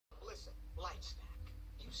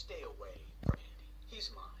You stay away from Andy. He's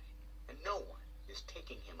mine, and no one is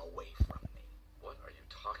taking him away from me. What are you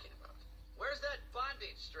talking about? Where's that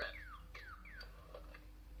bondage strip?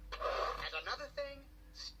 And another thing,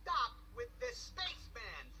 stop with this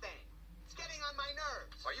spaceman thing. It's getting on my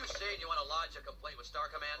nerves. Are you saying you want to lodge a complaint with Star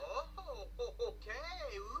Command? Oh,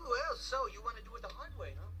 okay. Well, so you want to do it the hard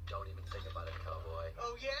way, huh? Don't even think about it, cowboy.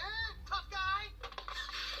 Oh, yeah? Tough guy?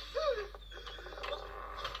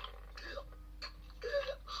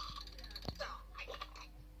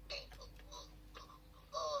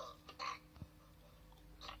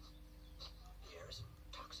 Here's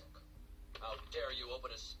toxic. How dare you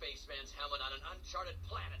open a spaceman's helmet on an uncharted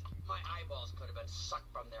planet? My eyeballs could have been sucked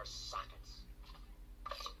from their sockets.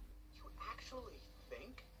 You actually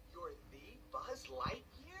think you're the Buzz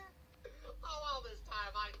Lightyear? Oh, all this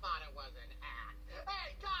time I thought it was an act.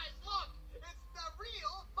 Hey, guys, look! It's the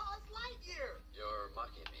real Buzz Lightyear! You're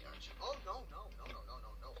mocking me, aren't you? Oh, no.